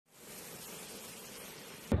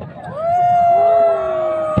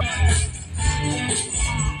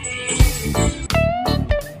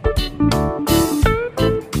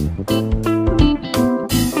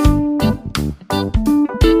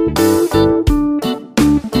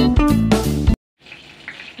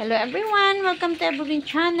Hello everyone, welcome to Evergreen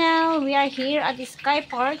Channel. We are here at the Sky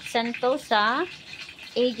Park, Sentosa,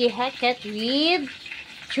 AJ Hackett with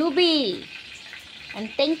Juby.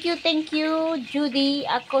 And thank you, Judy.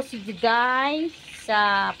 Ako si Judy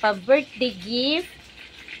sa pa-birthday gift,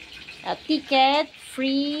 ticket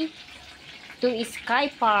free to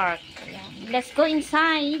Sky Park. Ayan. Let's go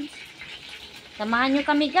inside. Samahan nyo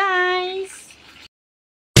kami, guys.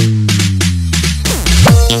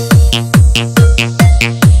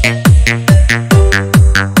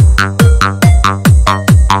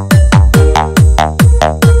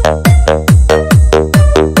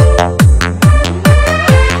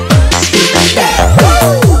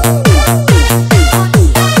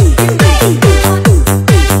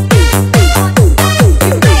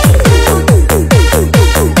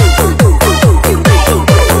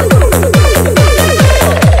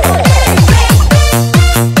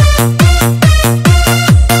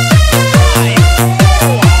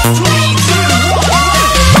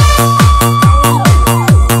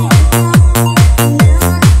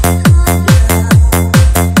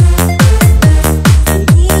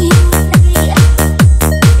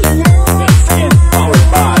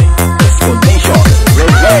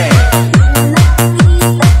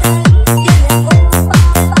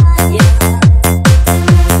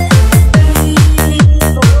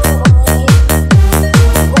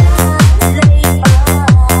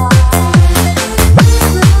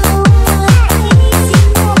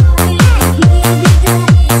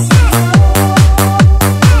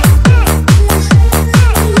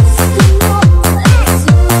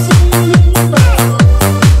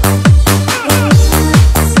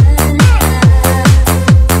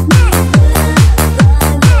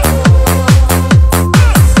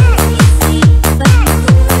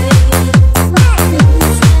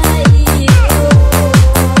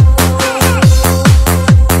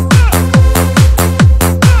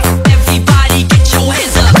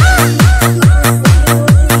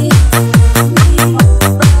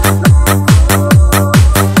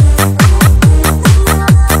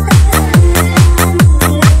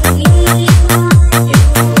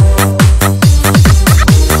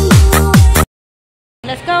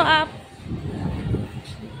 Let's go up.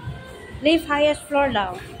 Lift highest floor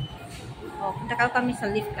daw. Oh, punta kami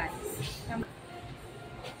sa lift, guys.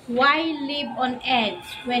 Why live on edge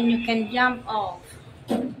when you can jump off?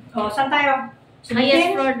 Oh, saan tayo?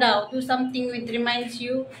 Highest floor daw. Do something which reminds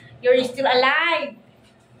you you're still alive.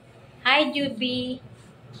 Hi, Judy.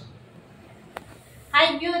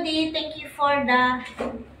 Hi, Judy. Thank you for the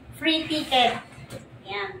free ticket.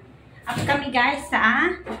 Yan. Up kami, guys,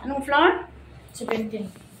 sa anong floor? 17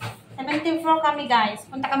 floor kami, guys.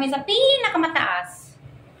 Punta kami sa pinakamataas.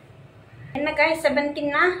 Yan na, guys. 17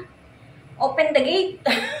 na. Open the gate.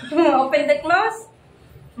 Open the close.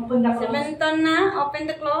 Open the close. 17 na. Open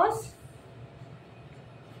the close.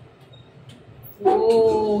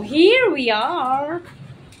 Oh, here we are.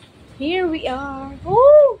 Here we are.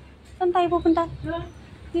 Oh, saan tayo pupunta?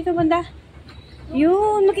 Dito banda.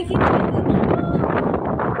 Yun, makikita natin.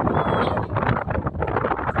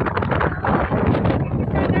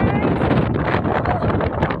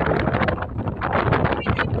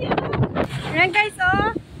 Ayan, guys,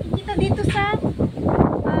 oh. Kita dito sa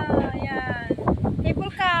ayan,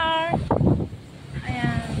 cable car.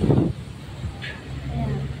 Ayan.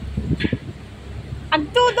 Ayan.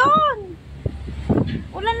 Agto doon.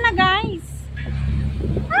 Ulan na, guys.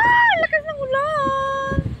 Lakas ng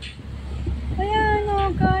ulan. Ayan,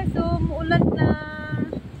 oh, guys, oh, muulan na.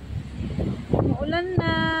 Muulan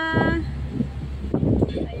na.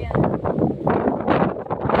 Ayan.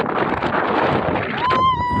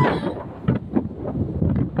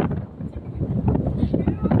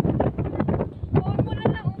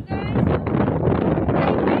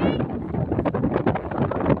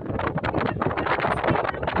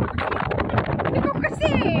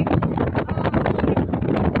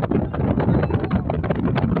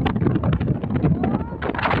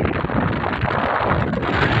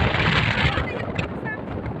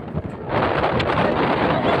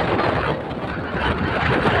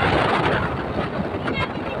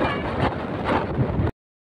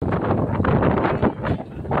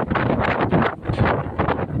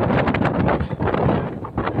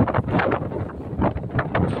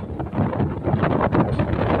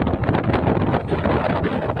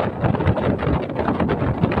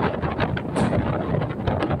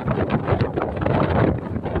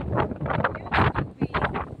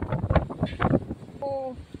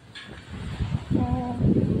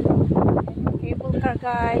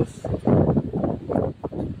 Guys,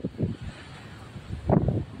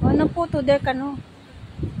 ano po to there ka no?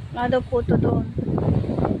 Wala daw po to doon.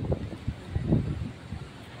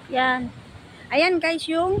 Yan. Ayan guys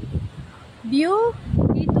yung view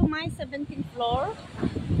dito may 17th floor.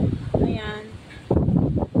 Ayan.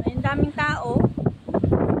 Ayan, daming tao.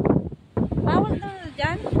 Bawal na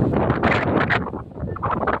dyan.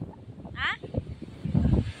 Ha?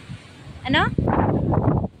 Ano?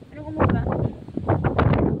 Ano kumuha?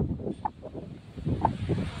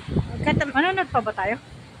 Manonood pa ba tayo?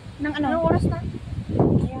 Nang ano? Anong oras na?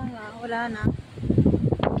 Ayan nga, wala na.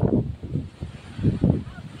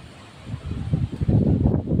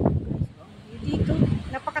 Dito,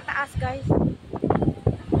 napakataas guys.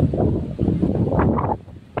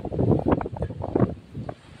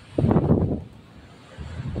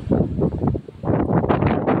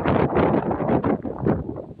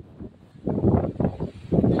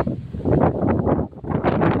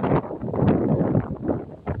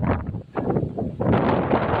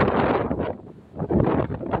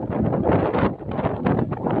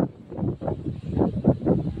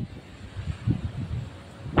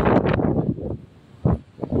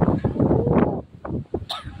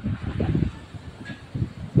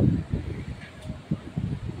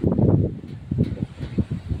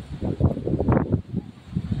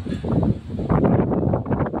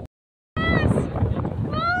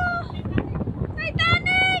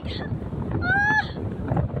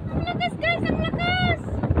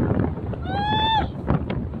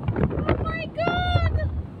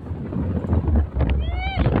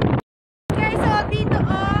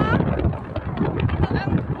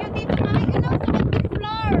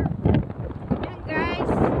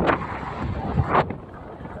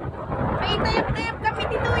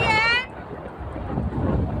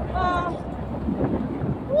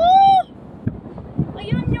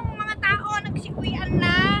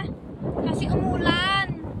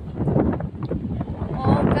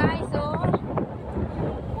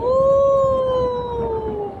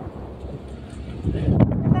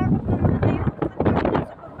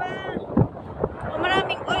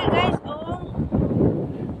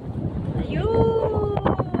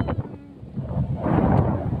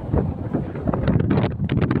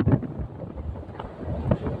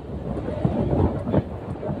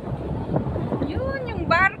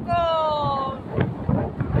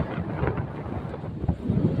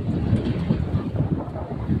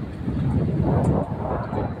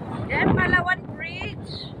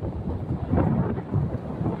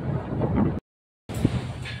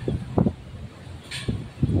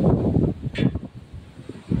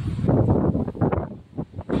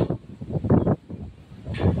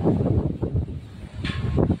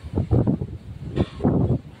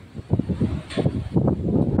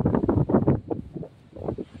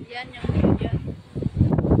 Yan yung view dyan.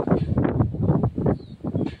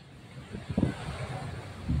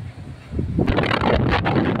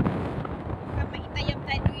 Kapag itayap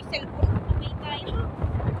tayo yung cellphone ko, may tayo.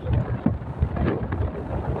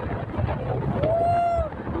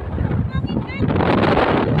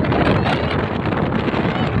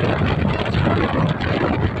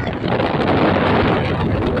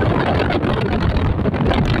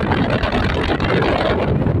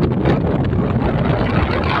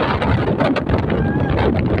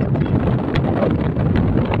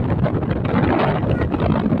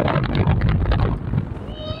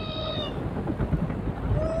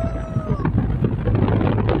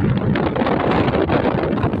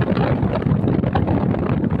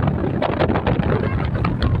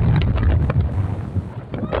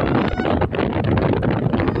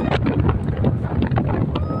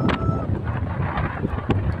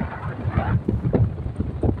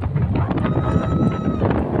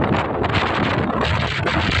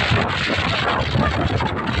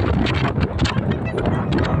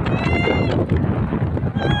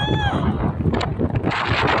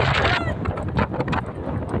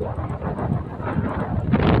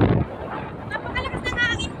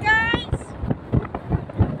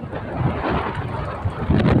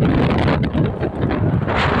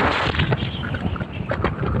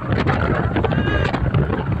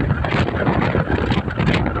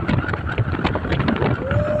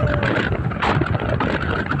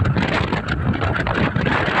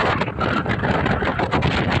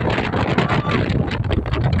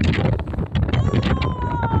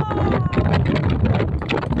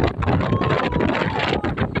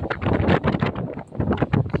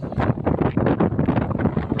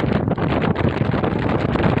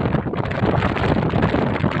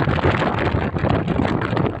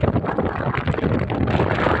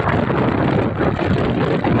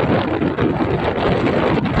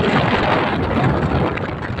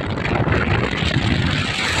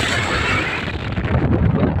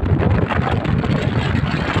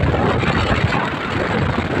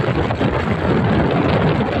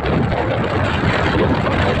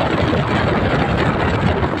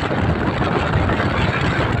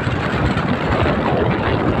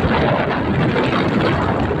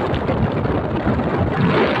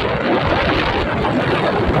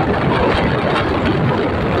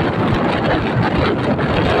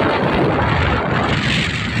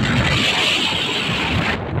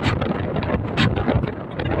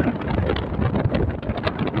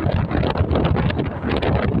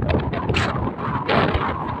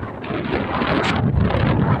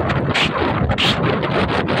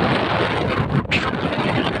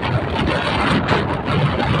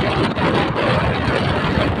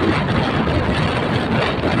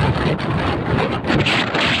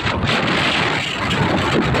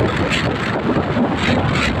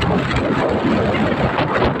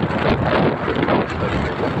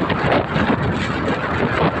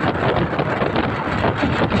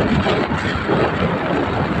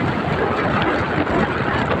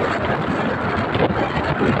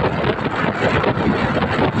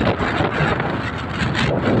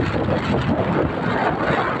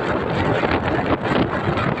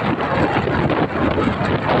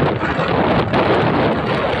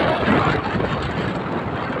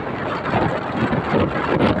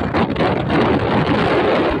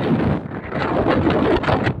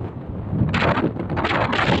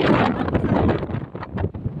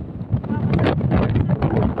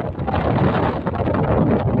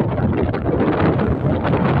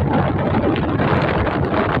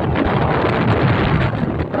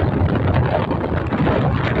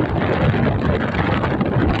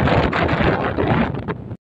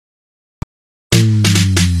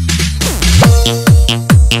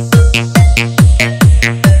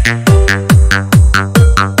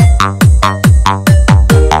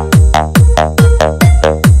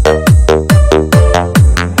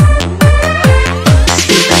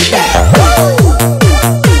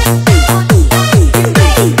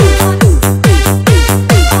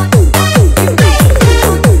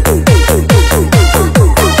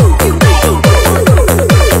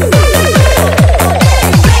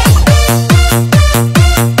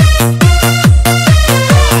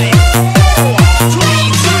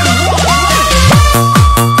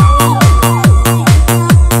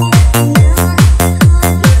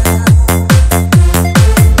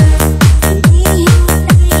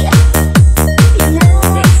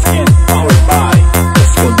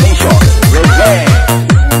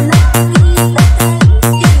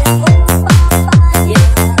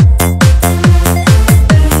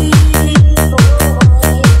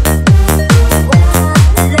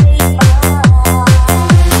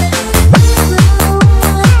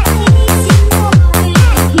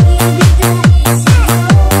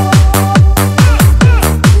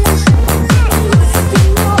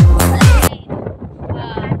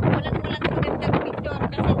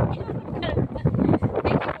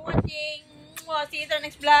 Thank you for watching. See you in the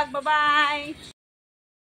next vlog. Bye-bye.